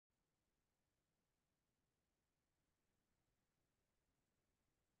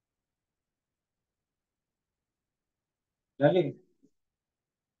ଜାଣିଲେ କି?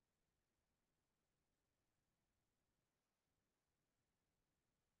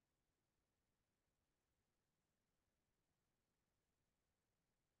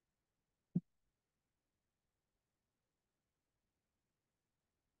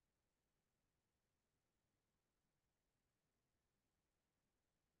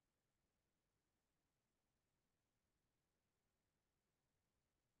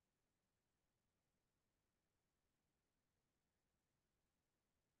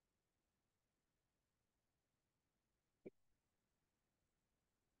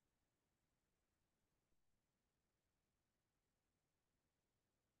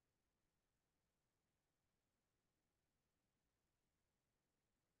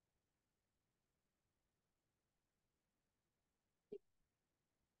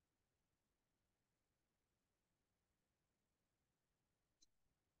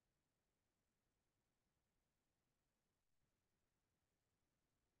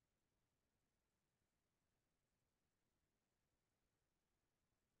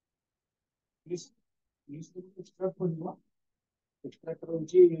 English extra ପଡିବ। ଏକ୍ସଟ୍ରା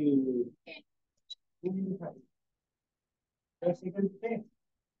ରହୁଛି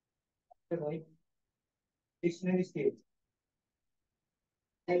dictionary scale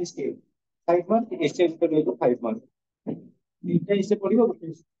scale 5 month exchange करने को 5 मंथ तीनटा इससे पड़िବ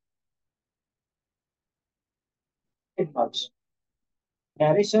ଗୋଟେ 8 marks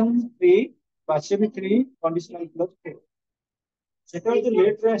narration 3 passive 3 conditional plus 4 ସେଟା ଯୋଉ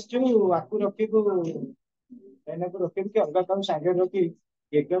ଲେଟ୍ ରେ ଆସିଛୁ ଆକୁ ରଖିବୁ ଏନାକୁ ରଖିବୁ କି ଅଲଗା କାମ ସାଙ୍ଗରେ ରଖି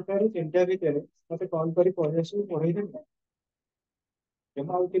 11ଟାରୁ 3ଟା ଭିତରେ ମତେ କଲ୍ କରି ପଳେଇ ଆସିବୁ ପଢେଇଦେବୁ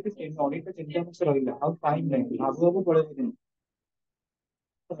ଜମା ଆଉ କେତେ 3ଟା ରହିଲା ଆଉ ଟାଇମ ନାହିଁ ଭାବୁ ଭାବୁ ପଳେଇବୁ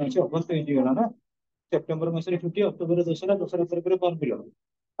କିଛି ଅବସ୍ଥା ହେଇଯିବନା ନା ସେପ୍ଟେମ୍ବର ମାସରେ ଛୁଟି ଅକ୍ଟୋବର ଦଶରା ପରେ ଫର୍ମ ଫିଲଅପ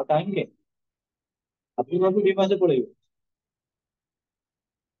ଆଉ ଟାଇମ କେ ଭାବି ଭାବି 2 ମାସ ପଳେଇବ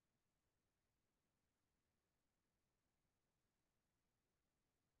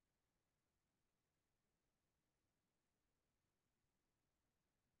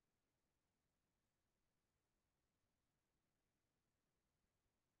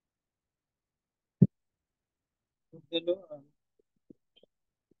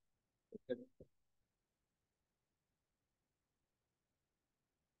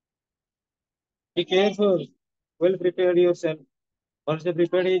Be careful. Well prepare yourself. Also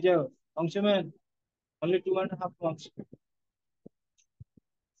prepared ହେଇଯାଅ Anshuman only 2.5 months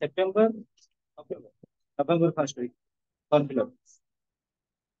September October November first week form fill up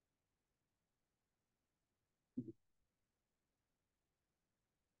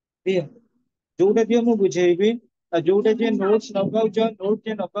ଦିଅ ଯୋଉଟା ଦିଅ ମୁଁ ବୁଝେଇବି ଆଉ ଯୋଉଟା ଯେ ନୋଟ୍ସ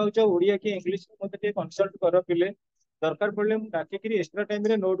ନପାଉଛ ଓଡିଆ କି ଇଂଲିଶ ମତେ ଟିକେ କନସଲ୍ଟ କର ପିଲେ ଦରକାର ପଡିଲେ ମୁଁ ଡାକିକିରି ଏକ୍ସଟ୍ରା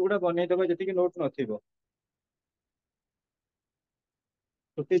ଟାଇମରେ ନୋଟ ଗୁଡା ବନେଇଦବା ଯେତିକି ନୋଟ ନଥିବ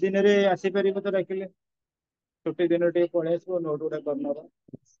ଛୁଟି ଦିନରେ ଆସିପାରିବ ତ ଡାକିଲେ ଛୁଟି ଦିନରେ ଟିକେ ପଳେଇ ଆସିବ ନୋଟ ଗୁଡା କରିନବା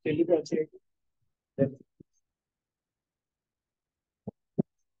ସେଠି ବି ଅଛି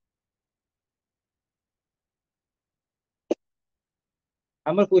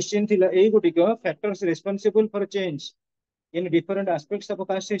ଆମର क्वेश्चन थिला एई गुटिक factors responsible for change in different aspects of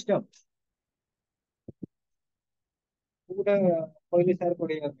caste system पूरा पहले सार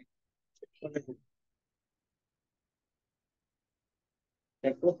पढ़ेगा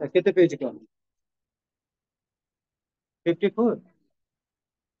फैक्टर केते पेज कौन 54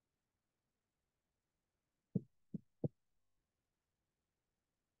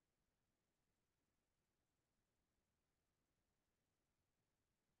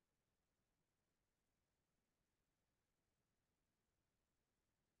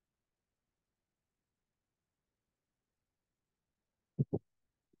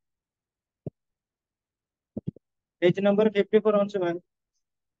 पेज नंबर 54 अंश भाई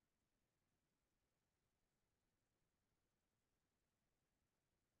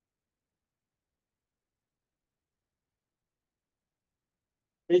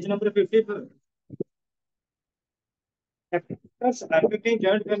page number 54 factors affecting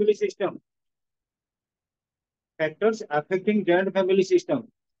joint family system factors affecting joint family system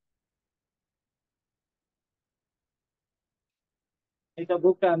এটা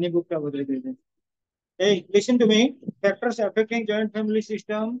বুকটা আমি বুকটা বদলে দিয়েছি এই listen to me factors affecting joint family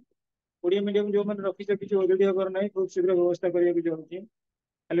system Odia medium जो मैंने रखी किसी ओडिया खबर नहीं खूब शीघ्र व्यवस्था करने जाऊँगी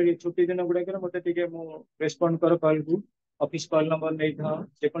खाली छुट्टी दिन गुड़ाक मत रेस्पॉन्ड कर कॉल को ऑफिस कॉल नंबर नहीं था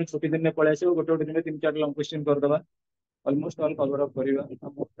जेको छुट्टी दिन में पलि आस गोटे गोटे दिन 3-4 लॉन्ग क्वेश्चन करदे ऑलमोस्ट ऑल कवर अप करवा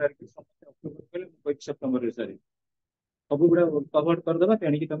अक्टोबर सेप्टेम्बर सारी सब गुड़ा कवर करदे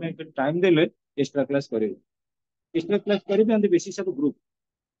तेणिक तुम टाइम देले एक्स्ट्रा क्लास कर एक्स्ट्रा क्लास करेंगे बेसी सब ग्रुप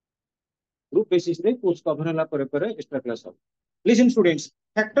ग्रुप बेसिस रे कोर्स कवर होला पर एक्स्ट्रा क्लास हो। Listen students,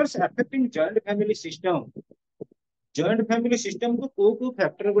 factors affecting joint family system. Joint family system को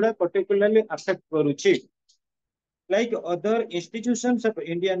फैक्टर गुडा पर्टिकुलरली अफेक्ट करूची। Like other institutions of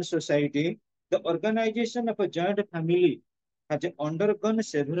Indian society, the organization of a joint family has undergone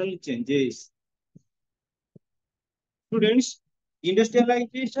several changes. Students,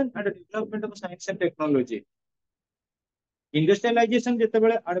 industrialization and development of science and technology. Industrialization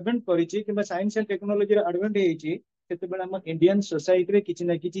ଯେତେବେଳେ advent କରିଛି କିମ୍ବା science and technology ରେ advent ହେଇଛି ସେତେବେଳେ ଆମ Indian society ରେ କିଛି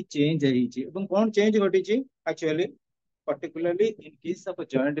ନା କିଛି change ହେଇଛି ଏବଂ କଣ change ଘଟିଛି actually particularly in case of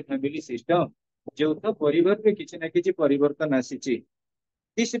a joint family system ଯୌଥ ପରିବାରରେ କିଛି ନା କିଛି ପରିବର୍ତ୍ତନ ଆସିଛି।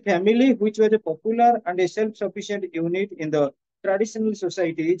 This family, which was a popular and a self-sufficient unit in the traditional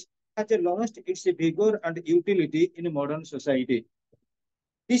societies, has lost its vigor and utility in modern society.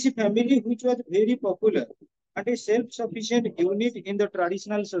 This family, which was very popular and a self-sufficient unit in the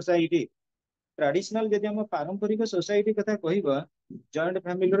traditional society, traditional जदि हम पारंपरिक society कथा कहबा joint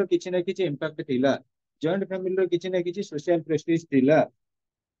family रो किछि ना किछि impact थिला, joint family रो किछि ना किछि सोशल प्रेस्टीज थिला,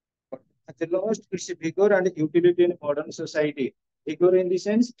 has lost its vigor and utility in modern society. Vigor in the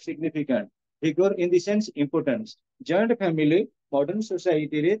sense significant, vigor in the sense importance. Joint family modern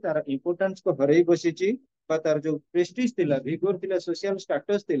society रे तार importance को हरई बसिची बा तार जो prestige थिला, vigor थिला, social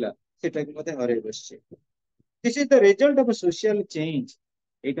status थिला सेटा को मते हरई बसिची। This is the result of a social change.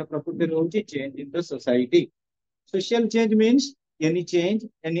 एटा प्रकृति होची change in the society. Social change means any change,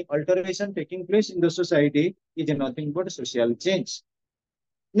 any alteration taking place in the society is nothing but social change.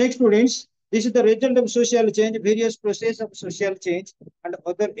 Next, students, this is the result of social change. Various processes of social change and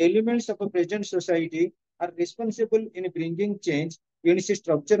other elements of a present society are responsible in bringing change in its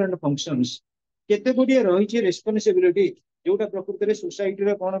structure and functions. केते गुडिए रहिछि responsibility जोटा प्रकृति रे society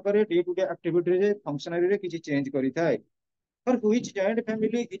रे कोन करे day to day activity रे functionary रे किछि चेंज करि थाए। For which joint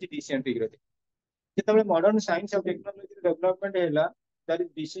family is disintegrated. जेतबे modern science और टेक्नोलॉजी डेवलपमेंट हैला that is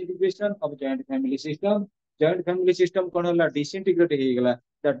disintegration of joint family system. Joint family system कोन होला डिसइंटीग्रेट हे गेला,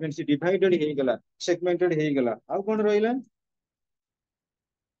 दैट मींस डिवाइडेड हे गेला, सेगमेंटेड हे गेला, आ कोन रहिला।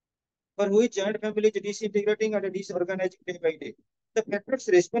 For which joint family is disintegrating and disorganizing day by day. The factors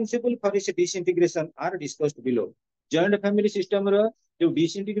responsible for its disintegration are discussed below. Joint family system रो जो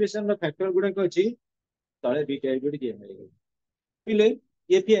disintegration rho factor गुडा को अछि तळे डिटाइडेड के मिले।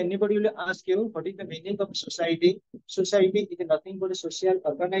 If anybody will ask you what is the meaning of society, society is nothing but a social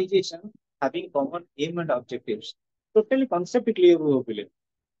organization having common aim and objectives. Totally concept clear हो पहले।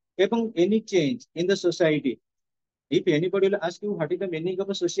 Even any change in the society, if anybody will ask you what is the meaning of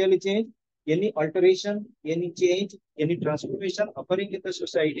a social change, any alteration, any change, any transformation occurring in the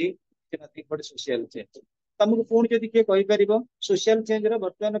society is nothing but a social change. तमको पुणी जदि किए कहि परिबो social change रो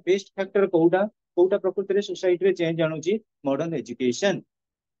वर्तमान best factor कोउडा कोउडा प्रकृति रे society रे change आनुची modern education.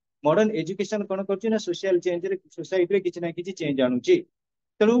 Modern education कोन करछि ना सोशल चेंज रे सोसाइटी रे किछि ना किछि चेंज आनुची।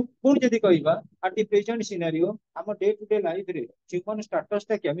 तेणु पुणी जदि कहबा एट द प्रेजेंट सिनेरियो हम डे टू डे लाइफ रे ह्यूमन स्टेटस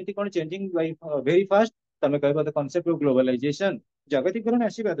ता केमिति कोन चेंजिंग वेरी फास्ट तमे कहबा द कांसेप्ट ऑफ ग्लोबलाइजेशन जगतीकरण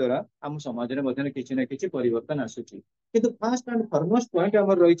आसीबा द्वारा हम समाज रे मध्यने किछि ना किछि परिवर्तन आसुची। किंतु फर्स्ट एंड फॉरमोस्ट पॉइंट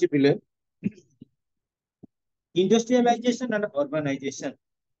हमर रहिछि पिले industrialization and urbanization.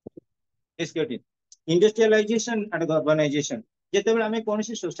 Let's get it. Industrialization and urbanization. जेतेबेले हमें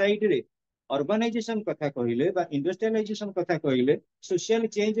कोनसी सोसाइटी रे अर्बानाइजेशन कथा कहिले बा इंडस्ट्रियलाइजेशन कथा कहिले सोशल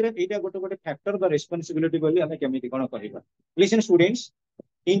चेंज रे एटा गोटे गोटे फैक्टर बा रिस्पांसिबिलिटी बोली हमें केमिति कोन कहिबा। Listen students,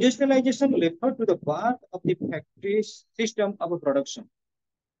 industrialisation refer to the part of the factory system of production.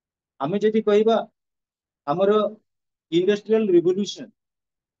 हमें जदि कहिबा हमर industrial revolution,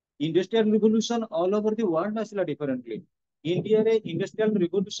 industrial revolution all over the world आसिला differently. India रे इंडस्ट्रियल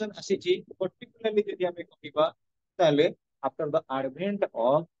रिवोल्यूशन आसीची पर्टिकुलरली जदि हमें कहिबा ताले after the advent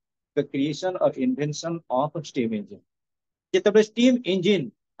of the creation और invention of steam engine. जेतबे steam engine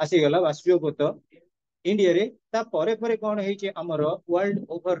आसी गला बाष्पीयगत इंडिया रे ता परे परे कोन हेछि हमर वर्ल्ड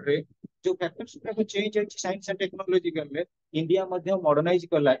ओवर रे जो फैक्टर्स को चेंज है साइंस एंड टेक्नोलॉजिकल रे इंडिया मध्ये मॉडर्नाइज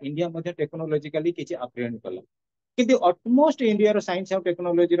कला, इंडिया मध्ये टेक्नोलॉजिकली किछि अपग्रेड कला। किंतु ऑटमोस्ट इंडिया रो साइंस और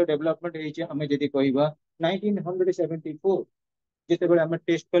टेक्नोलॉजी रो डेवलपमेंट हेछि हमें जदि कहिबा 1974 जेतेबेले हम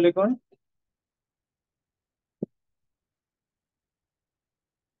टेस्ट कले कोन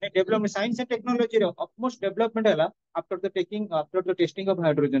development science and technology row ऑटमोस्ट development हला after the testing of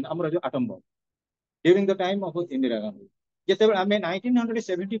hydrogen हमर जो atom bomb during the time of Indira Gandhi. जेतेबेले हमें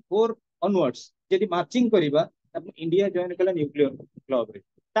 1974 ऑनवर्ड्स जदि मार्चिंग करिबा तब इंडिया जॉइन कला न्यूक्लियर क्लब रे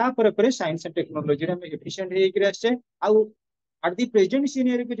तापर परे साइंस एंड टेक्नोलॉजी रे हम एफिशिएंट हे कि आछे। आ एट द प्रेजेंट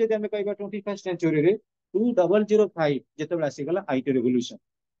सिनेरियो को जदि हम कहबा 21st सेंचुरी रे 2005 जेतेबेले आसी गला आईटी रिवोल्यूशन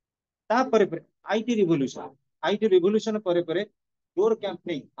तापर परे आईटी रिवोल्यूशन परे परे डोर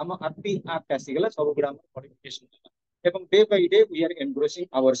कैंपिंग हम आरटी एक्ट आसीगला सब गुडा हम मॉडिफिकेशन एवं day by day we are एनग्रोसिंग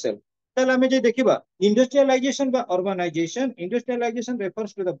ourselves ताले हमें जे देखिबा इंडस्ट्रियलाइजेशन बा urbanisation industrialisation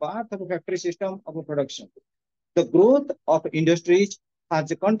refers to the birth of factory system of production the growth of industries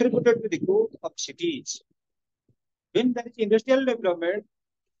has contributed to the growth of cities when there is industrial development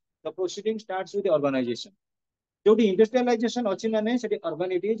the proceeding starts with the urbanization जोटी industrialisation अच्छी माने सेठी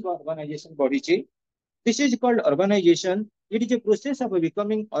अर्बानिटीज व urbanisation बढ़ी this is called urbanization. It is a process of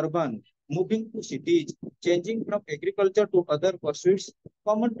becoming urban, moving to cities, changing from agriculture to other pursuits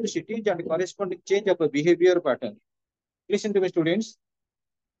common to cities and corresponding change of a behavior pattern. Listen to me, students.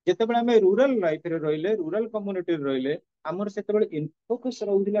 ଯେତେବେଳେ ଆମେ rural ଲାଇଫରେ ରହିଲେ rural କମ୍ୟୁନିଟିରେ ରହିଲେ ଆମର ସେତେବେଳେ focus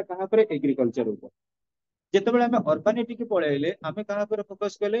ରହୁଥିଲା କାହା ଉପରେ ଏଗ୍ରିକଲଚର ଉପରେ ଯେତେବେଳେ ଆମେ ଅର୍ବାନିଟିକି ପଳେଇଲେ ଆମେ କାହା ଉପରେ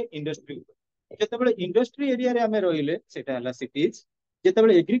ଫୋକସ କଲେ ଇଣ୍ଡଷ୍ଟ୍ରି ଉପରେ ଯେତେବେଳେ ଇଣ୍ଡଷ୍ଟ୍ରି ଏରିଆରେ ଆମେ ରହିଲେ ସେଟା ହେଲା ସିଟିଜ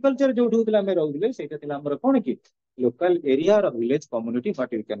ଯେତେବେଳେ ଏଗ୍ରିକଲଚର ଯୋଉଠି ହଉଥିଲା ଆମେ ରହୁଥିଲେ ସେଇଟା ଥିଲା ଆମର କଣ କି ଲୋକାଲ ଏରିଆ ର village community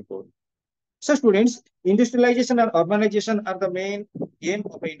what you can call So students, industrialization and urbanization are the main aim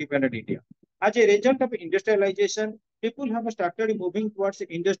of independent India. As a result of industrialization, people have started moving towards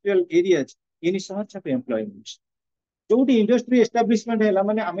industrial areas in search of employment. जोटी industry establishment है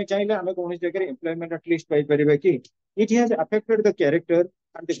माने आमे चाहिले आमे कोन जगह employment at least पाई परिबे कि it has affected the character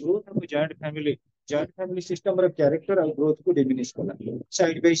and the growth of joint family system row character और growth को डिमिनिश कला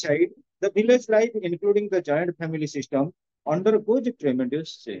side by side the village life including the joint family system undergoes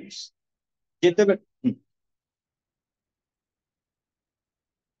ट्रेमेंडस change जेते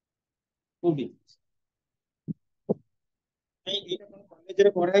कोबी नहीं एटा college रे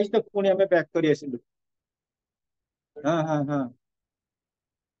पढ़ाई तो पुणी हमें बैक करी आसिलु हाँ हाँ हाँ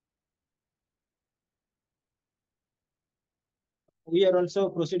we are also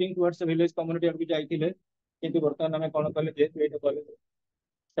proceeding towards the village community अभी जाइथिले किंतु वर्तमान हमें कोन कले जे एटा कॉलेज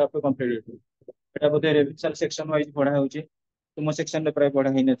स्टाफ कंप्लीट एटा बोधे रेविजन सेक्शन वाइज पढ़ा होची तुम सेक्शन रे प्राय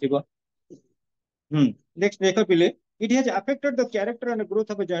पढ़ा ही नथिबो Next देखो पिले it has affected the character and growth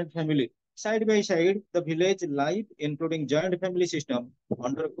of a joint family side by side the village life including joint family system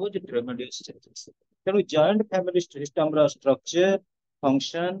undergoes tremendous changes तेणु joint family system रा structure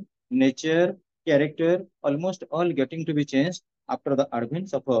function nature character almost all getting to be changed after the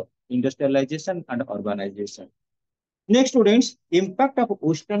advent of industrialization and urbanization next students impact of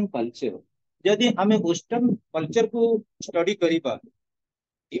western culture यदि हमें western culture को study करिबा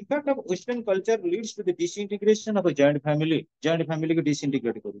impact of western culture leads to the disintegration of a joint family को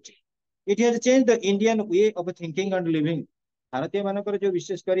disintegrate करूची it has changed the indian way of thinking and living भारतीय मानकर जो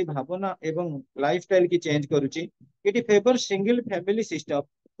विशेष करी भावना एवं लाइफस्टाइल की चेंज करूची it favors single family system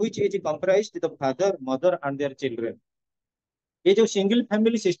which is comprised the father mother and their children ये जो सिंगल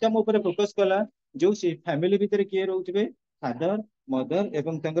फैमिली सिस्टम ऊपर फोकस कला जो फैमिली भीतर किए रहउथिबे फादर मदर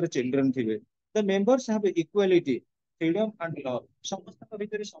एवं तंगर children थिबे the members have equality freedom and love समस्त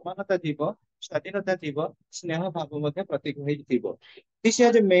भीतर समानता थिबो स्वाधीनता थिबो स्नेह भाव मध्ये प्रतीक होई थिबो this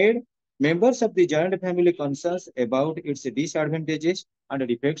has made members of the joint family conscious about its disadvantages and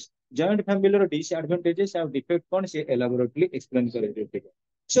defects joint family row disadvantages and defect कोन से elaborately explain करे देते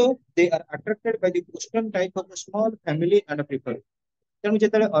so they are attracted by the western type of a small family and prefer तेणु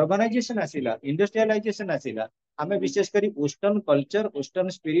जेतले urbanisation आसिला industrialisation आसिला आमे विशेष करी western culture western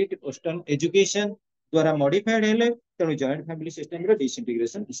spirit western education द्वारा modified हेले तेणु joint family system रो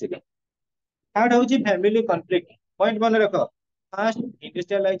disintegration आसिला third होची फैमिली कॉन्फ्लिक्ट पॉइंट मन रखो first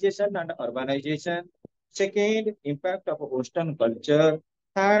industrialisation and urbanisation second impact of western culture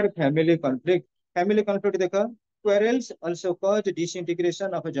third family conflict देखो quarrels also cause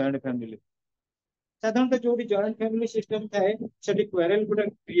disintegration of a joint family साधारणतः जो joint family system थाए सेठी quarrel गुडा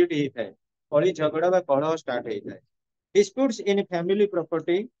create हेई थाए कली झगड़ा बा कलह स्टार्ट हेई थाए disputes in family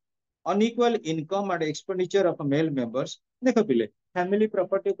property unequal income and expenditure of male members देखो पिले फैमिली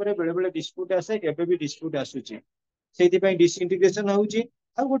प्रॉपर्टी ऊपर बेले बेले डिस्प्यूट आसे एबे भी डिस्प्यूट आसुची सेति पई डिसइंटीग्रेशन होउची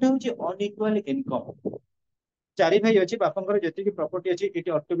आ गोटे होउची अनइक्वल इनकम चारि भाई अछि बापंकर जति की प्रॉपर्टी अछि it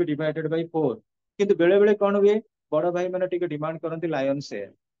ought to be divided by 4 किंतु बेले बेले कोन हुए बड़ भाई माने टिके डिमांड करंती लायन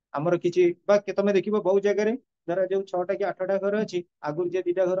शेयर हमर किछि बा के तमे देखिबो बहु जगह रे धर जो 6टा कि 8टा घर अछि आगु जे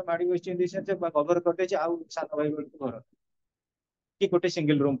 2टा घर माडी बसिचेंदी से कवर करते छै आ सात भाई घर कि गोटे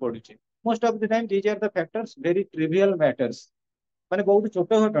single room पडुचे most of the time these are the factors very trivial matters माने बहुत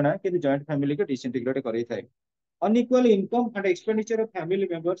छोट घटना कि जॉइंट फैमिली को डिसइंटीग्रेट करै थाए unequal income and expenditure of family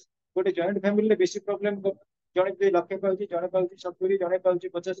members गोटे जॉइंट फैमिली रे बेसी प्रॉब्लम जने जे लक्ष्य पाउची जने पाउची 70 जने पाउची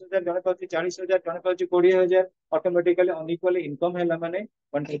 50,000 जने पाउची 40,000 जने पाउची 20,000 ऑटोमेटिकली अनइक्वल इनकम हैला माने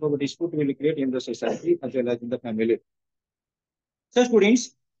one type of dispute will create in the society as well as in the family so students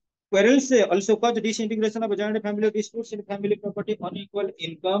quarrels also cause disintegration of joint family disputes in family property unequal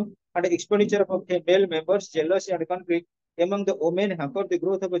income and expenditure of male members jealousy and conflict among the women hamper the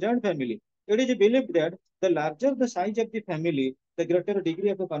growth of a joint family. It is believed that the larger the size of the family, the greater degree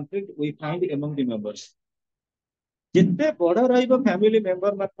of conflict we find among the members. जिते बड़ रैमिली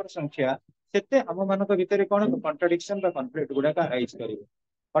member मान संख्या से आम मान भितर कौन contradiction conflict गुड़ाक arise कर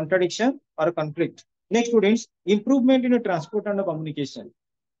कंट्राडिक्शन और conflict next students improvement in transport and communication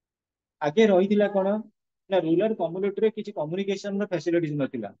आगे रही कौन ना रूरल कम्युनिटी किसी कम्युनिकेशन फैसिलिटीज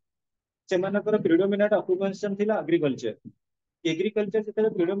नथिला सेमानकर प्रिडोमिनेट ऑक्युपेशन थिला एग्रीकल्चर एग्रीकल्चर से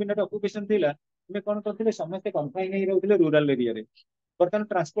प्रिडोमिनेट ऑक्युपेशन थिला आमे कोन करथिले समस्त कन्फाइन नहीं रहउथिले रूरल एरिया रे बर्तमान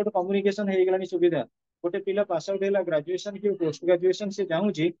ट्रांसपोर्ट कम्युनिकेशन हे गेलानी सुविधा गोटे पिला पास आउट हैला ग्रेजुएशन कि पोस्ट ग्रेजुएशन से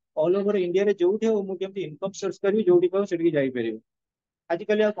जाउची ऑल ओवर इंडिया रे जोठी हो मु केमती इनकम सोर्स करबी जोठी पाउ सेठी जाई परिबो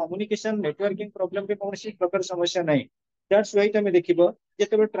आजिकल कम्युनिकेशन नेटवर्किंग प्रोब्लेम के कौन प्रकार समस्या नहीं दैट्स व्हाई तमे देखिबो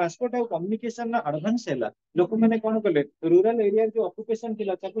जेते ट्रांसपोर्ट और कम्युनिकेशन ना एडवांस हैला लोक माने कोन कले रूरल एरिया जो ऑक्युपेशन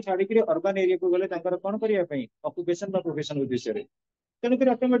थिला ताकू छाडी कि अर्बन एरिया को गले तांकर कोन करिया पई ऑक्युपेशन बा प्रोफेशन उद्देश्य रे तेणु कर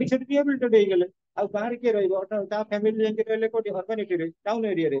ऑटोमेटिक सेट रिहेबिलिटेड हे गेले आ बाहर के रहइबो ता फैमिली जेंके रहले कोठी अर्बन एरिया रे टाउन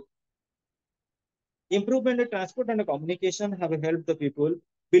एरिया रे improvement in transport and communication have helped the people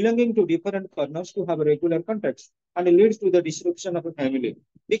belonging to different corners to have regular contacts and leads to the disruption of a family.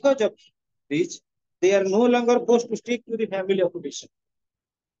 Because of this, they are no longer forced to stick to the family occupation.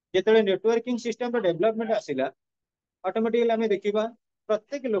 ଯେତେବେଳେ networking system ର development ଆସିଲା automatically ଆମେ ଦେଖିବା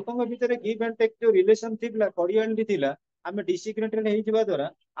ପ୍ରତ୍ୟେକ ଲୋକଙ୍କ ଭିତରେ give and take जो relation थिला कोरियनली थिला ଆମେ डिसिग्नेटेड ହେଇଯିବା ଦ୍ୱାରା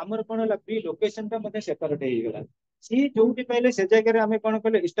ଆମର କଣ ହେଲା ପ୍ରି ଲୋକେशन ଟା ମଧ୍ୟ ସେପାରେଟ ହେଇଗଲା सी जोटी पाइले से जगह आम कौन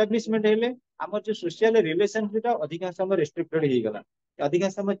कले इस्टाब्लिशमेंट हेले आम जो सोशल रिलेशन अधिकांश समय रेस्ट्रिक्टेड हो गला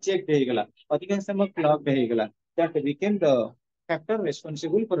अधिकांश समय चेक हो गला अधिकांश समय क्लब्ड हो गला that became the factor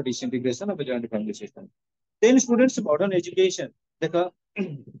responsible for disintegration of joint family system then students modern education देखो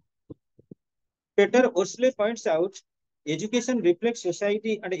Peter Osley points out education reflects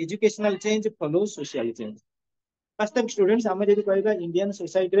society and educational change follows social change वास्तविक स्टूडेंट्स आम जब कह इंडियन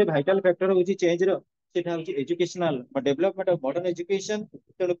सोसाइटी रे vital factor हूँ change सेटा हूँ educational development of modern education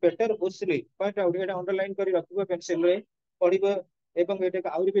तेणु पेटर ओस्ली पॉइंट आउट एटा अंडरलाइन कर रखिबो पेंसिल रे पढिबो एवं एटा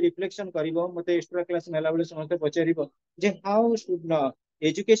आउरी भी रिफ्लेक्शन करिवो मते एक्स्ट्रा क्लास नेला बेले समस्त पचारिबो जे how should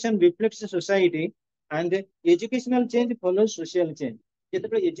education reflects society and educational change follows social change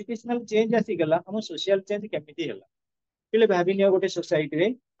जेते एजुकेशनल चेंज आसी गला हम सोशल चेंज केमिति हला पिले भाबी नियो गोटे सोसाइटी रे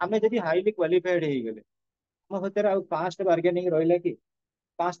हमें जदी हाईली क्वालिफाइड हे गेले हम भीतर आ पास्ट बार्गेनिंग रहिला कि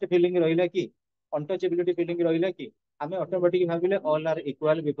पास्ट फीलिंग रहिला कि अनटचेबिलिटी फीलिंग रहिला कि आमे automatic भाबिले all are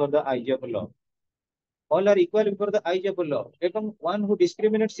equal before the eyes of law all are equal before the eyes of law एवं one who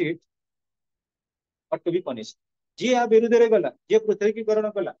discriminates it ought to be punished जी आ विरुद्ध रे गला जे पृथकीकरण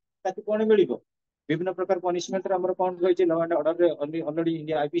कला ताकि कोन मिलिबो विभिन्न प्रकार पनिशमेंट रे हमर कोन रहिछि लॉ एंड ऑर्डर रे already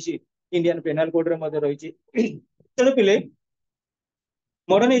India IPC Indian panel code रे मधे रहिछि तेणु पिले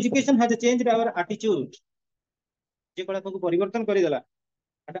modern education has changed our attitude जे कला को परिवर्तन करि देला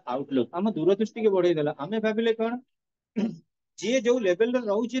आउटलुक आम दूरदृष्टि के बढ़े देला आमे भाबिले कोन जे जो लेवल रे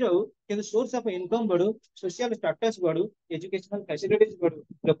रहउछि रहउ कि source of income बढ़ु social status बढ़ु educational facilities बढ़ु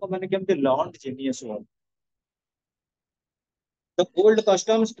लोक माने केमते लॉन्ड जीनियस हो the old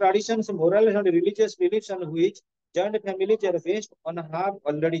customs traditions morals and religious beliefs on which joint families are based on have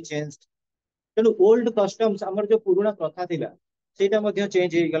already changed तेणु ओल्ड कस्टम्स हमर जो पुराना प्रथा थिला सेटा मध्ये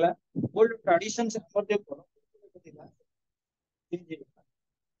चेंज हे गला ओल्ड ट्रेडिशंस हमर जो परंपरा थिला चेंज हे गला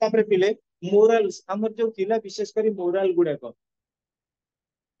तापर पिले मोरल्स हमर जो थिला विशेष करी मोरल गुडा को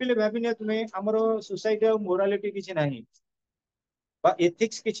पिले भाबिने तुमे हमर सोसाइटी और मोरालिटी किछि नाही बा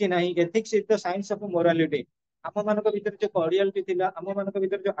एथिक्स किछि नाही ethics is the science of morality आम मान भीतर जो कॉरियलिटी थिला आम मान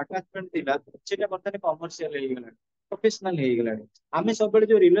भीतर जो अटैचमेंट थिला सेटा बर्तमान कमर्शियल हे गेला प्रोफेशनल हे गेला आमे सब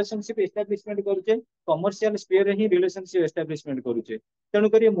जो रिलेशनशिप एस्टैब्लिशमेंट करूचे कमर्शियल स्फीयर रे ही रिलेशनशिप एस्टैब्लिशमेंट करूचे तेणु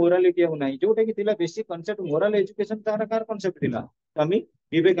करी मोरालिटी हो नाही जोटा कि थिला बेसिक कांसेप्ट मोरल एजुकेशन तार कार कांसेप्ट थिला स्वामी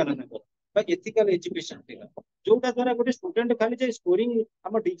विवेकानंद बा एथिकल एजुकेशन थिला जोटा द्वारा गोटे स्टूडेंट खाली जे स्कोरिंग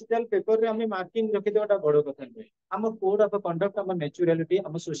हम डिजिटल पेपर रे हम मार्किंग रखि देवाटा बड़ कथा नै हम कोड ऑफ कंडक्ट हम नेचुरलिटी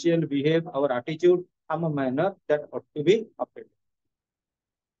हम सोशल बिहेव आवर एटीट्यूड हम manner that ought to be upheld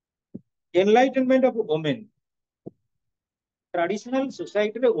enlightenment of women traditional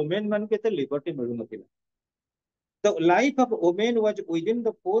society रे वुमेन मान के लिबर्टी मिलु नथिला the life of women was within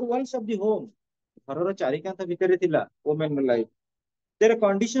the four walls of the home घर रो चारि कांथ भितर थिला women life there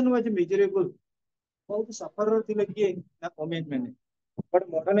condition was miserable बहुत सफर थिले कि ना वुमेन माने but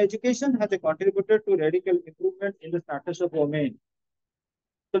modern education has contributed to radical improvement in the status of women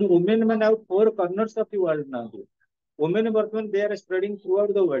so women man out four corners of the world now women वर्तमान they are spreading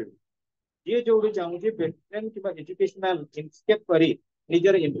throughout the world ये जोड़ी जाऊँ जे western किबा educational inscape करी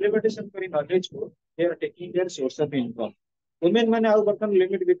निजर implementation करी knowledge को they are taking their source of income women माने आउ बर्तन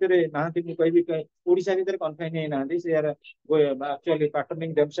लिमिट भितर नांती मु कहबी ओडिशा भितर कन्फाइन हे नांती से यार actually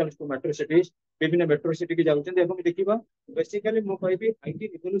patterning themselves to metro cities विभिन्न मेट्रो सिटी की जाउछन एवं देखिबा बेसिकली मु कहबी आईटी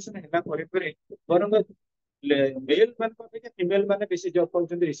रिवोल्यूशन हैला परे बरंग मेल मान अपेक्षा फीमेल माने बेसी जॉब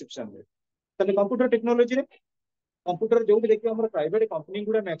पाउछन रिसेप्शन रे तने कंप्यूटर टेक्नोलॉजी रे कंप्यूटर जो भी देखियो हमर प्राइवेट कंपनी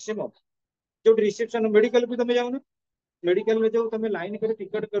गुडा मैक्सिमम जो रिसेप्शन मेडिकल भी तमे जाउना मेडिकल में जो तुम लाइन कर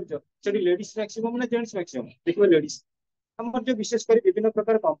टिकट कर लेडीज मैक्सिमम ना जेंट्स मैक्सिमम देखो लेडीज हमर जो विशेष कर विभिन्न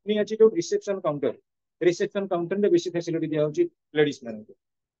प्रकार कंपनी अछि जो रिसेप्शन काउंटर में बेसी फैसिलिटी दिया होची लेडीज मैन को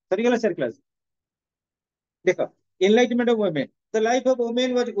सरी गला सर क्लास देखो enlightenment of women the life of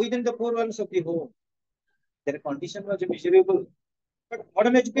women was with in the four walls of the home there condition was miserable but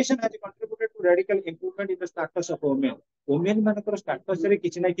modern education has contributed to radical improvement in the status of women women मानकर status रे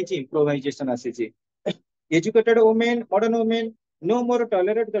किछि ना किछि इंप्रूवाइजेशन आसीछि educated women, modern women, no more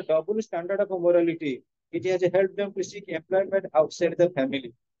tolerate the double standard of morality. It has helped them to seek employment outside the family.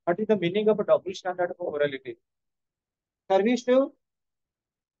 What is the meaning of a double standard of morality? Service to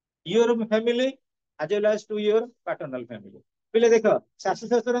your family as well as to your paternal family. पिले देखो शाशु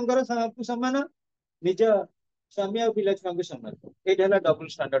शशुरंकर समान निज स्वामी और पिला छुआ समान ये double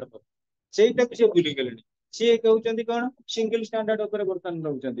standard पर ସେଇଟା କୁ ସେ ଭୁଲି ଗଲେଣି ସିଏ କହୁଛନ୍ତି କଣ ସିଙ୍ଗଲ ଷ୍ଟାଣ୍ଡାର୍ଡ ଉପରେ ବର୍ତ୍ତମାନ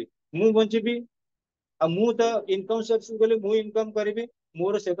ରହୁଛନ୍ତି ମୁଁ ବଞ୍ଚିବି ଆଉ ମୁଁ ତ ଇନକମ ସୋର୍ସ ଗଲେ ମୁଁ ଇନକମ କରିବି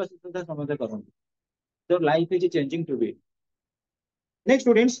ମୋର ସେବା ଶୁଶ୍ରୂଷା ସମସ୍ତେ କରନ୍ତି so life is changing today next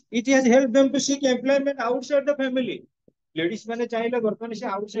students it has helped them to seek employment outside the family ladies माने चाहिले वर्तमान से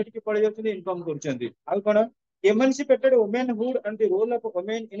आउटसाइड के पळे जाउछन income करछन्ती uh cone emancipated womanhood and the role of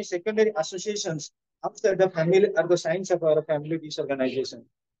women in secondary associations outside the family are the signs of our family disorganization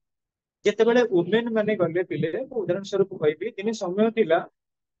ଯେତେବେଳେ women ମାନେ ଗଲେ ପିଲେ ଉଦାହରଣ ସ୍ୱରୂପ କହିବି ଦିନେ ସମୟ ଥିଲା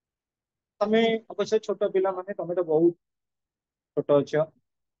ତମେ ଅବଶ୍ୟ ଛୋଟ ପିଲା ମାନେ ତମେ ତ ବହୁତ ଛୋଟ ଅଛ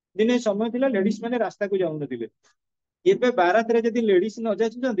ଦିନେ ସମୟ ଥିଲା ଲେଡିଜ ମାନେ ରାସ୍ତାକୁ ଯାଉନଥିଲେ ଏବେ ବାରାତରେ ଯଦି ଲେଡିଜ ନ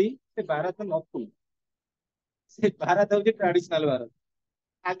ଯାଉଛନ୍ତି ସେ ବାରାତ ନ ଫୁଲ ସେ ବାରାତ ହଉଛି ଟ୍ରାଡିସନାଲ ବାରାତ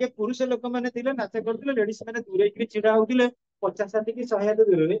ଆଗେ ପୁରୁଷ ଲୋକମାନେ ଥିଲେ ନାଚ କରୁଥିଲେ ଲେଡିଜ ମାନେ ଦୂରେଇକି ଛିଡା ହଉଥିଲେ 50 କି 100 ହାତ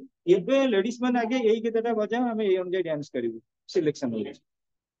ଦୂରରେ ଏବେ ଲେଡିଜ ମାନେ ଆଗେ ଏଇ ଗୀତଟା ବଜାଅ ଆମେ ଏଇ ଅନୁଯାୟୀ ଡ୍ୟାନ୍ସ କରିବୁ ସିଲେକ୍ସନ ହଉଛି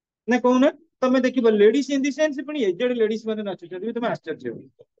ନା କହୁନା ତମେ ଦେଖିବ ଲେଡିଜ ଇନ ଦି ସେନ୍ସ ପୁଣି ଏଜେଡ ଲେଡିଜ ମାନେ ନାଚୁଛନ୍ତି ତମେ ଆଶ୍ଚର୍ଯ୍ୟ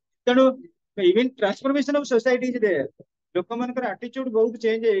ହବ ତେଣୁ even transformation of society is there लोक मानकर एटीट्यूड बहुत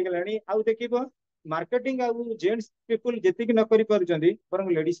चेंज हो गलानी आउ देखिबो मार्केटिंग आउ जेंट्स पीपल जेति कि न करि परजंदी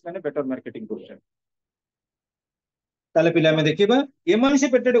बरंग लेडीज माने बेटर मार्केटिंग करछन ताले पिला में देखिबा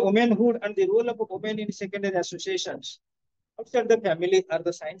emancipated womanhood and the role of women in secondary associations outside the family are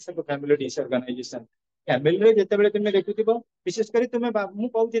the signs of a family disorganization family रे जेतेबेले तुमे देखुथिबो विशेष करी तुमे मु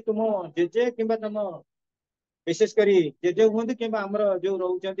कहू जे तुम जेजे किबा तुम विशेष करी जेजे हुंदी किबा हमर जो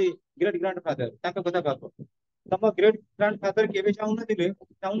रहउचंदी ग्रेट ग्रैंडफादर ताको कथा भाबो तम ग्रेट ग्रैंडफादर केबे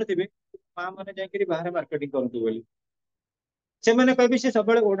चाहुनथिबे मां माने जायकरी बाहर मार्केटिंग करंतु बोली से माने कहबे से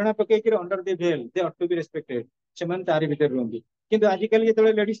सबले ओढणा पकेकरी अंडर द भेल दे ऑट टू बी रेस्पेक्टेड से माने तारि भीतर रहंदी किंतु आज काली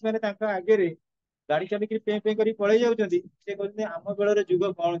जेतेबेले लेडीज माने ताका आगे रे गाड़ी चलिकरी पे पे करी पळे जाउचंदी से कहते आम बेलर जुग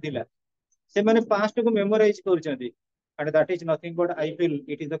कोन थिला से माने पास्ट को memorise करचंदी and that is nothing but I feel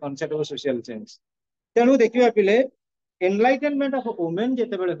it is the concept of social change तेणु देखिबा पिले एनलाइटनमेंट ऑफ वुमेन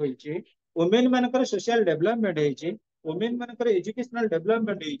जेतेबेले होईची वुमेन मानकर सोशल डेवलपमेंट हेची वुमेन मानकर एजुकेशनल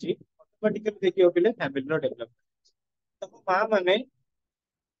डेवलपमेंट हेची ऑटोमेटिकली देखिबा पिले फैमिली रो डेवलपमेंट तब मां माने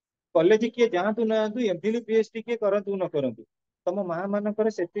कॉलेज किए जातु ना तू एमफिल पीएचडी के करतु न करतु तम मां मानकर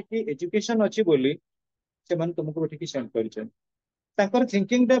सेति की एजुकेशन अछि बोली से मन तुमको ठीक सेंड करिछन ताकर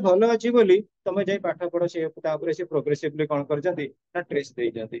थिंकिंग टा भलो अछि बोली तमे जाई पाठ पढो से तापर से प्रोग्रेसिवली कोन करजंती ना ट्रेस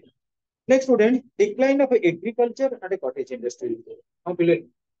देई जंती next student decline of agriculture and cottage industry हम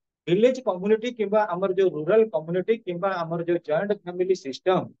विलेज कम्युनिटी किंबा हमर जो रूरल कम्युनिटी किंबा हमर जो जॉइंट फैमिली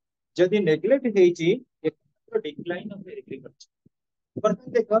सिस्टम जदि नेग्लेक्ट हेची डिक्लाइन ऑफ एग्रीकल्चर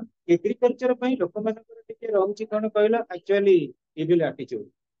बर्तन देखो एग्रीकल्चर पई लोक मानकर टिके रहउची कोन कहला एक्चुअली इविल एटीट्यूड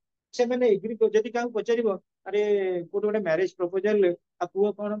से माने एग्री जदि का पचारिबो अरे कोट गोटे मैरिज प्रपोजल आ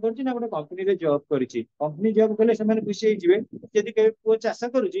पुओ कोन करची ना गोटे कंपनी रे जॉब करची कंपनी जॉब कले से माने खुशी हिजिबे जदि के पुओ चाष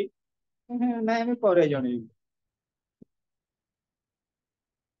करूची ना हमें पर जणी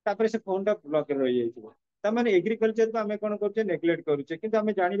तापर से फोन टा ब्लॉक रही जाइछो त माने एग्रीकल्चर को हमें कोन करचे नेग्लेक्ट करूचे किंतु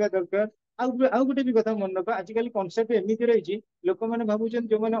हमें जानिबा दरकार आउ गोटे भी कथा मन रखा आजकल कांसेप्ट एमिति रहिची लोक माने भाबुचन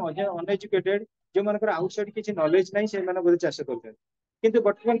जो माने अनएजुकेटेड जो मानकर आउटसाइड किछि नॉलेज नै से माने बोले चाष करछन किंतु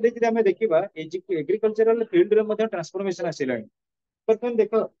वर्तमान देखि हमें देखिबा एग्रीकल्चरल फील्ड रे मध्ये ट्रांसफॉर्मेशन आसिलानी वर्तमान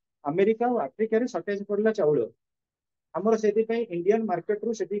देखो अमेरिका और अफ्रीका रे शॉर्टेज पड़ला चाउल हमर सेति पई इंडियन मार्केट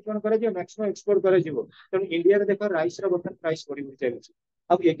रु सेति कोन करे जे मैक्सिमम एक्सपोर्ट करे जीवो त इंडिया रे देखो राइस रो वर्तमान प्राइस बढ़ी बढ़ी चलछि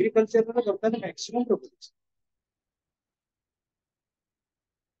अब एग्रीकल्चर रो वर्तमान मैक्सिमम प्रोडक्ट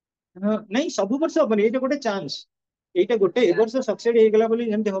नहीं सब वर्ष हबनी ये गोटे चांस एटा गोटे ए वर्ष सक्सेड हे गेला बोली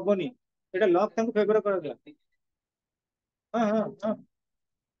जेमते होबनी एटा लक तांको फेवर करला। हां हां हां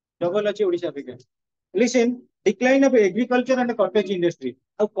डबल अछि ओडिशा अपेक्षा। Listen decline of agriculture and cottage industry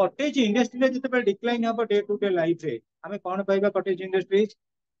और कॉटेज इंडस्ट्री रे जते डिक्लाइन हबो डे टू डे लाइफ रे हमें कोन पाइबा कॉटेज इंडस्ट्री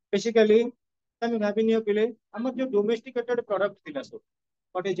बेसिकली तमे भाबी नियो पिले हमर जो डोमेस्टिकेटेड प्रोडक्ट थिला सब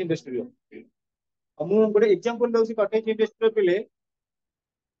कॉटेज इंडस्ट्री रो मु गोटे एग्जांपल दउसी कॉटेज इंडस्ट्री रो पिले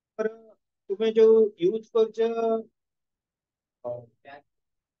पर तुमे जो यूज करछ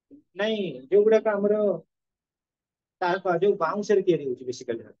नहीं जो गुडा का हमर तार जो बाउंस रे तयारी होची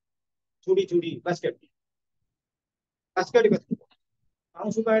बेसिकली चूड़ी चूड़ी बास्केट बास्केट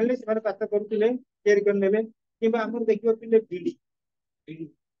बाउंस काढले ସେମାନେ ପାତ କରୁଥିଲେ ତିଆରି କରିନେଲେ କିମ୍ବା ଆମର ଦେଖିବା ପିଲେ ବିଡି ବିଡି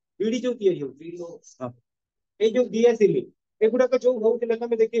ବିଡି ଯୋଉ ତିଆରି ହଉଛି ହଁ ଏଇ ଯୋଉ ଦିଆସିଲି ଏଗୁଡାକ ଯୋଉ ହଉଥିଲା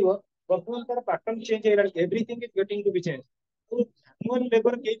ତମେ ଦେଖିବ ବର୍ତ୍ତମାନ ତାର ପାଟର୍ନ ଚେଞ୍ଜ ହେଇଗଲାଣି everything is getting two B change human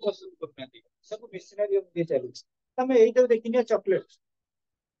labour केही पसंद କରୁନାହାନ୍ତି ସବୁ ମେସିନାରୀ ଉପରେ ଚାଲୁଛି ତମେ ଏଇଟାକୁ ଦେଖିନିଅ ଚକୋଲେଟ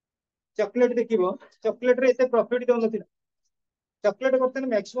ଚକୋଲେଟ ଦେଖିବ ଚକୋଲେଟ ରେ ଏତେ ପ୍ରଫିଟ ଦଉନଥିଲା ଚକୋଲେଟ ବର୍ତ୍ତମାନ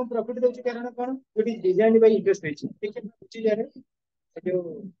ମ୍ୟାକ୍ସିମମ୍ ପ୍ରଫିଟ ଦଉଛି କାରଣ କଣ ଏଠି ଡିଜାଇନ ବାଇ ଇଣ୍ଡଷ୍ଟ୍ରି ହେଇଛି ଠିକ ବୁଝି ଜାଣେ ଯୋଉ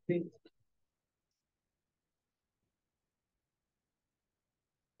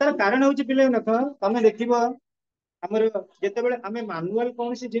ତାର କାରଣ ହଉଛି ପିଲେ ଦେଖ ତମେ ଦେଖିବ ଆମର ଯେତେବେଳେ ଆମେ ମାନୁଆଲ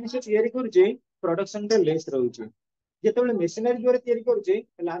କୌଣସି ଜିନିଷ ତିଆରି କରୁଛେ ପ୍ରଡକ୍ସନ ଟା ଲେସ୍ ରହୁଛି ଯେତେବେଳେ ମେସିନାରୀ ଦ୍ୱାରା ତିଆରି କରୁଛେ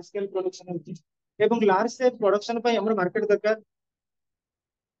ଲାର୍ଜ ସ୍କେଲ ପ୍ରଡକ୍ସନ ହଉଛି ଏବଂ ଲାର୍ଜ ସ୍କେଲ ପ୍ରଡକ୍ସନ ପାଇଁ ଆମର ମାର୍କେଟ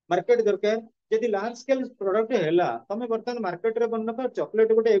ଦରକାର ଯଦି ଲାର୍ଜ ସ୍କେଲ ପ୍ରଡକ୍ଟ ହେଲା ତମେ ବର୍ତ୍ତମାନ ମାର୍କେଟରେ ବନବ ଚକୋଲେଟ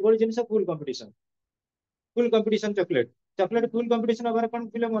ଗୋଟେ ଏଭଳି ଜିନିଷ ଫୁଲ କମ୍ପିଟିସନ ଚକୋଲେଟ ଫୁଲ କମ୍ପିଟିସନ ହବାର କଣ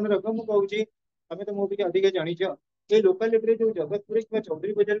ଥିଲେ ମନେ ରଖ ମୁଁ କହୁଛି ତମେ ତ ମୁଁ ଟିକେ ଅଧିକା ଜାଣିଛ ଏଇ ଲୋକାଲିଟିରେ ଯୋଉ ଜଗତପୁର କିମ୍ବା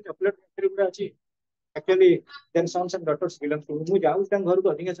ଚୌଧୁରୀ ବଜାର ଚକୋଲେଟ ଫ୍ୟାକ୍ଟରି ଗୁଡା ଅଛି actually then sons and daughters ବିଲଙ୍ଗ two ମୁଁ ଯାଉଛି ତାଙ୍କ ଘରକୁ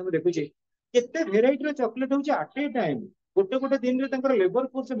ଅଧିକା ସମୟ ଦେଖୁଛି କେତେ ଭେରାଇଟିର ଚକୋଲେଟ ହଉଛି ଆଟ୍ ଏ ଟାଇମ ଗୋଟେ ଗୋଟେ ଦିନରେ ତାଙ୍କର ଲେବର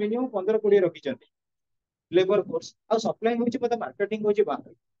ଫୋର୍ସ ମିନିମମ୍ 15-20 ରଖିଛନ୍ତି ଲେବର ଫୋର୍ସ ଆଉ ସପ୍ଲାଇ ହଉଛି ବୋଧେ ମାର୍କେଟିଂ ହଉଛି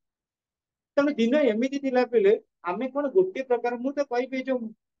ବାହାରେ ତେଣୁ ଦିନ ଏମିତି ଥିଲା ପିଲେ ଆମେ କଣ ଗୋଟିଏ ପ୍ରକାର ମୁଁ ତ କହିବି ଏଇ ଯୋଉ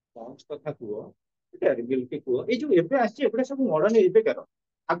ପଞ୍ଚ କଥା କୁହ ଡେରି ମିଲ୍କ କୁହ ଏଇ ଯୋଉ ଏବେ ଆସିଛି ଏଗୁଡା ସବୁ ମଡର୍ଣ୍ଣ ଏବେକାର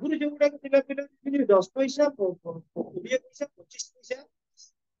ଆଗରୁ ଯୋଉଗୁଡାକ ଥିଲା ପିଲା 10 ପଇସା 20 ପଇସା 25 ପଇସା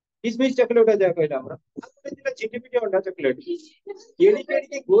କିସମିସ ଚକୋଲେଟ ଯାହା କହିଲା ଆମର ଆଉ ଗୋଟେ ଥିଲା ଝିଟିପିଟି ଅଣ୍ଡା ଚକୋଲେଟ ଏଡିକି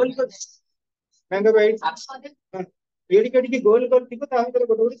ଏଡିକି ଗୋଲ ମ୍ୟାଙ୍ଗୋ ବାଇଟ ଏଡିକି ଏଡିକି ଗୋଲ ଗୋଲ ଥିବ ତା ଭିତରେ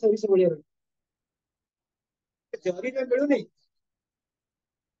ଗୋଟେ ଗୋଟେ ସୋରିଷ ଭଳିଆ ରହିବ ଜରିରେ ମିଳୁନି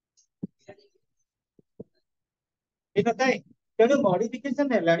ହେଇନଥାଏ ତେଣୁ ମଡିଫିକେସନ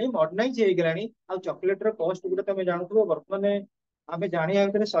ହେଲାଣି ମଡର୍ଣ୍ଣାଇଜ ହେଇଗଲାଣି ଆଉ ଚକୋଲେଟ ର କଷ୍ଟ ଗୋଟେ ତମେ ଜାଣୁଥିବ ବର୍ତ୍ତମାନ ଆମେ ଜାଣିବା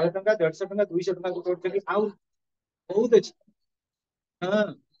ଭିତରେ 100 ଟଙ୍କା 150 ଟଙ୍କା 200 ଟଙ୍କା ଗୋଟେ ଗୋଟେ ଆଉ ବହୁତ ଅଛି ହଁ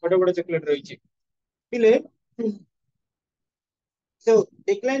ବଡ ବଡ ଚକୋଲେଟ ରହିଛି ପିଲେ so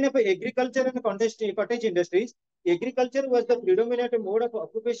decline of agriculture and cottage industries agriculture was the predominant mode of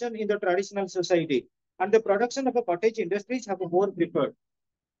occupation in the traditional society and the production of cottage industries have more preferred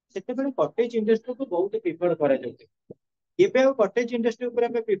ସେତେବେଳେ କଟେଜ ଇଣ୍ଡଷ୍ଟ୍ରିକୁ ବହୁତ ପ୍ରିଫର କରାଯାଉଛି ଏବେ ଆଉ କଟେଜ ଇଣ୍ଡଷ୍ଟ୍ରି ଉପରେ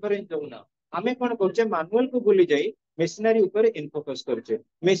ଆମେ preference ଦଉନା ଆମେ କଣ କରୁଛେ ମାନୁଆଲ କୁ ଭୁଲି ଯାଇ ମେସିନାରୀ ଉପରେ ଇନଫୋକସ କରୁଛେ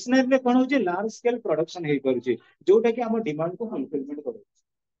ମେସିନାରୀରେ କଣ ହଉଛି ଲାର୍ଜ ସ୍କେଲ ପ୍ରଡକ୍ସନ ହେଇପାରୁଛି ଯୋଉଟା କି ଆମ ଡିମାଣ୍ଡକୁ ଫୁଲଫିଲମେଣ୍ଟ କରୁଛି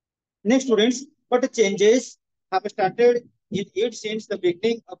next students but changes have started in it since the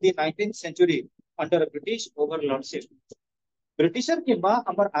beginning of the 19th century under British overlordship britisher किंबा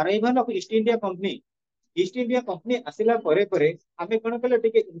ଆମର arrival of East India Company ଆସିଲା ପରେ ପରେ ଆମେ କଣ କଲେ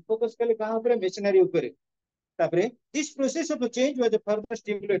ଟିକେ ଫୋକସ କଲେ କାହା ଉପରେ ମେସିନାରୀ ଉପରେ ତାପରେ this process of change was further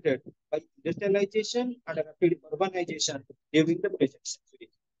stimulated by industrialization and rapid urbanization during the present century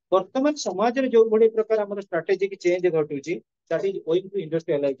ବର୍ତ୍ତମାନ ସମାଜରେ ଯୋଉ ଭଳି ପ୍ରକାର ଆମର ଷ୍ଟ୍ରାଟେଜିକ ଚେଞ୍ଜ ଘଟୁଛି that is owing to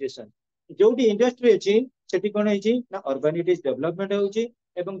industrialization ଯୋଉଠି ଇଣ୍ଡଷ୍ଟ୍ରି ଅଛି ସେଠି କଣ ହେଇଛି ନା ଅର୍ବାନିଟିଜ ଡେଭଲପମେଣ୍ଟ ହଉଛି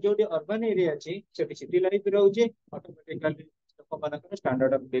ଏବଂ ଯୋଉଠି ଅର୍ବାନ ଏରିଆ ଅଛି ସେଠି ସିଟି ଲାଇଫ ରହୁଛି ଅଟୋମେଟିକାଲି ଲୋକମାନଙ୍କର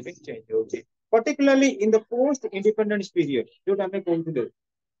ଷ୍ଟାଣ୍ଡାର୍ଡ ଅଫ ଲିଭିଂ ଚେଞ୍ଜ ହଉଛି particularly in the post independence period ଯୋଉଟା ଆମେ କହୁଥିଲେ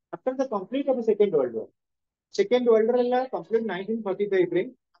after the complete of the second world war ହେଲା complete 1945 ରେ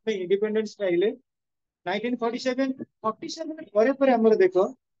ଆମେ ଇଣ୍ଡିପେଣ୍ଡେନ୍ସ ପାଇଲେ 1947 47 ପରେ ପରେ ଆମର ଦେଖ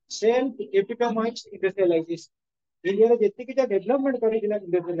ସେଲ୍ଫ ଏପିଟମାଇଜ୍ ଇଣ୍ଡଷ୍ଟ୍ରିଆଲାଇଜେସନ ଇଣ୍ଡିଆରେ ଯେତିକି ଯା ଡେଭଲପମେଣ୍ଟ କରିଥିଲା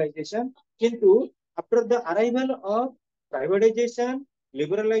ଇଣ୍ଡଷ୍ଟ୍ରିଆଲାଇଜେସନ କିନ୍ତୁ after the arrival of privatization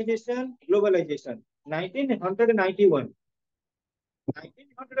liberalization globalization 1991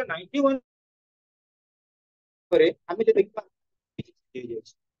 ପରେ ଆମେ ଯଦି ଦେଖିବା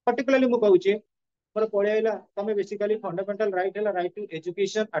particularly ମୁଁ କହୁଛି ମୋର ପଳେଇ ଆଇଲା ତମେ ବେସିକାଲି ଫଣ୍ଡାମେଣ୍ଟାଲ ରାଇଟ ହେଲା right to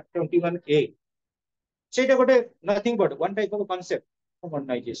education at 21A ସେଇଟା ଗୋଟେ Nothing but one type of concept of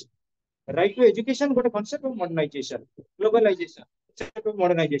modernisation right to education ଗୋଟେ concept of modernisation globalisation concept of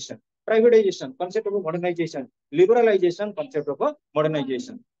modernisation privatisation concept of modernisation ଲିବରାଲାଇଜେସନ concept of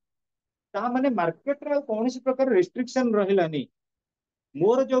modernisation ତା ମାନେ ମାର୍କେଟରେ ଆଉ କୌଣସି ପ୍ରକାର ରେଷ୍ଟ୍ରିକ୍ସନ ରହିଲାନି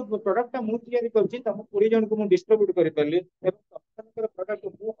मोर जो प्रोडक्ट मु तैयारी करछि तम 20 जन को मु डिस्ट्रीब्यूट करि परली एवं तमकर प्रोडक्ट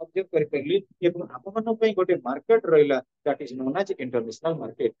मु ऑब्जर्व करि परली एवं आप मन पई गोटे मार्केट रहिला that is known as international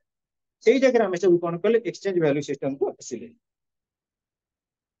market सेही जगह हम सब कोन कले एक्सचेंज वैल्यू सिस्टम को आसिले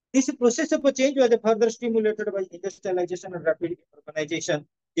this process of change was further stimulated by industrialization and rapid urbanization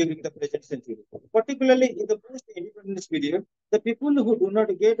during the present century. Particularly in the post-independence period, the people who do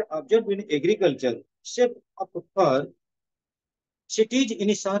not get absorbed in agriculture shift up for cities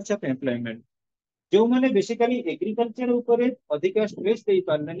in search of employment. जो मैंने basically agriculture ऊपर अधिक stress दे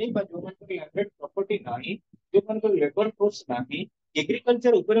पारलेनी बा जो मन landed property नाही जो मन लेबर फोर्स नाही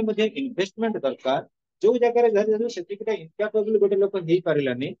एग्रीकल्चर ऊपर मध्ये इन्वेस्टमेंट दरकार जो जगह धर धर सेटिकटा इनकैपेबल गोटे लोक हेई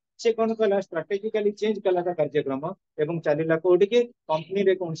पारिलानी से कोन कला स्ट्रेटेजिकली चेंज कला का कार्यक्रम एवं चलीला कोडी के कंपनी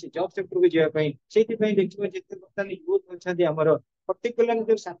रे कोन सी जॉब सेक्टर को जिया पई सेति पई देखिबो जेते बर्तन यूथ अछादी हमर पर्टिकुलर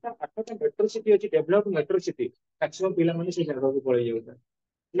जो 7-8टा मेट्रो सिटी अछि डेवलप्ड मेट्रो सिटी मैक्सिमम पिला माने से जगह को पळै जाउता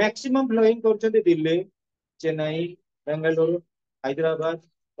मैक्सिमम फ्लोइंग करछन्ते दिल्ली चेन्नई बेंगलुरु हैदराबाद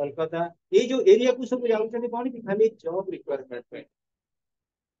कोलकाता ये जो एरिया को सब जाउछन्ते कोन कि खाली जॉब रिक्वायरमेंट पे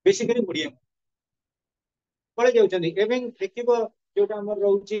बेसिकली बढ़िया पळे जाउछन्ते एवं देखिबो जोटा हमर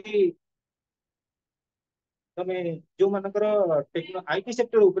रहउची तमे जो मानकर टेक्नो आईटी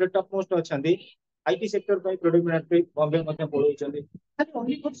सेक्टर ऊपर टॉप मोस्ट अछन्ती आईटी सेक्टर पे प्रोडक्ट पे बॉम्बे मध्ये पळौछन्ती खाली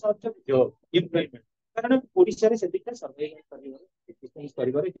only for search of job employment कारण ओडिसा रे सेतिका सर्वाइव करिवर एक्सिस्टेंस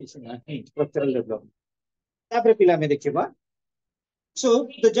करिवर किछ नाही स्ट्रक्चरल डेवलपमेंट तापर पिला में देखिबा so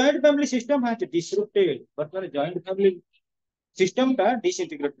the joint family system has disrupted but the joint family system ta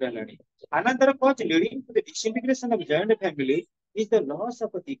disintegrate helani another cause leading to the disintegration of joint family is the loss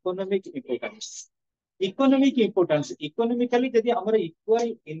of economic importance economically जदि हमर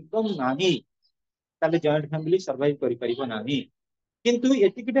equal income नाही ताले joint family survive करि परिबो नाही किंतु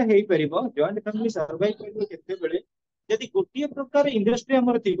एतिकिटा हेई परिबो joint family survive करिबो केते बेले जदि गोटिए प्रकार इंडस्ट्री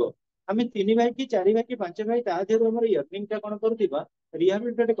हमर थिबो आमे 3 भाई की 4 भाई की 5 भाई ता देरो हमर अर्निंग ता कोन करथिबा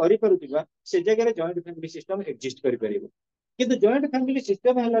रिहैबिलिटेट करि परुथिबा से जगह रे जॉइंट फैमिली सिस्टम एग्जिस्ट करि परिबो किंतु जॉइंट फैमिली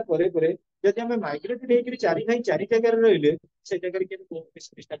सिस्टम हला परे परे जदि हमें माइग्रेटेड हेकि 4 भाई 4 जगह रे रहिले से जगह रे के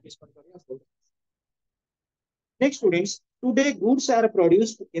एस्टैब्लिश करि Next students, today goods are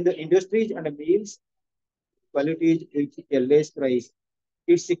produced in the industries and mills. Quality is a less price.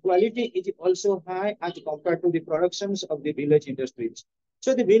 Its quality is also high as compared to the productions of the village industries.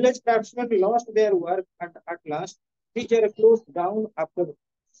 So the village craftsmen lost their work at last, which are closed down after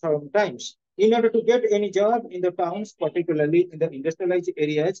some times. In order to get any job in the towns, particularly in the industrialized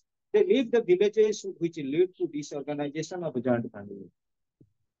areas, they leave the villages which lead to disorganization of joint family.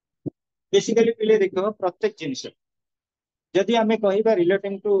 Basically, पिले देखो प्रत्येक जिनिस जदि आमे कहिबा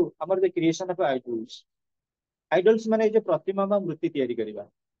relating to हमर the creation of idols माने जे प्रतिमा बा मूर्ति तयारी करबा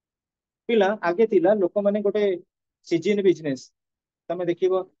पिला आगे थिला लोक माने गोटे सीजन बिजनेस तमे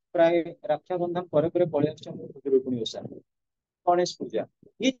देखिबो प्राय रक्षा बंधन परे परे पळे आछन खुदुरुकुणी ओसा गणेश पूजा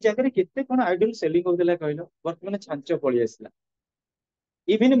ये जगह केते कोन आइडल सेलिंग होतला कहलो वर्तमान छांच पळी आसला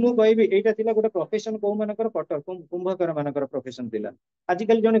इवन मु कहबी एटा थिला गोटे प्रोफेशन को मानकर पटर कुंभकर मानकर प्रोफेशन थिला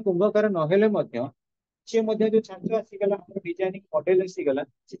आजिकल जने कुंभकर नहेले मध्य से मध्य जो छांच आसीगला हमर डिजाइनिंग मॉडल आसीगला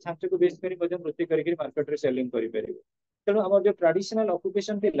से छांच को बेस करी मध्य मृत्यु करी मार्केट रे सेलिंग करि परिबे तेणु हमर जो ट्रेडिशनल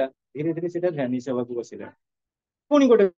ऑक्युपेशन थिला धीरे धीरे सेटा भ्यानिश हेबाकू बसिला पुणी गोटे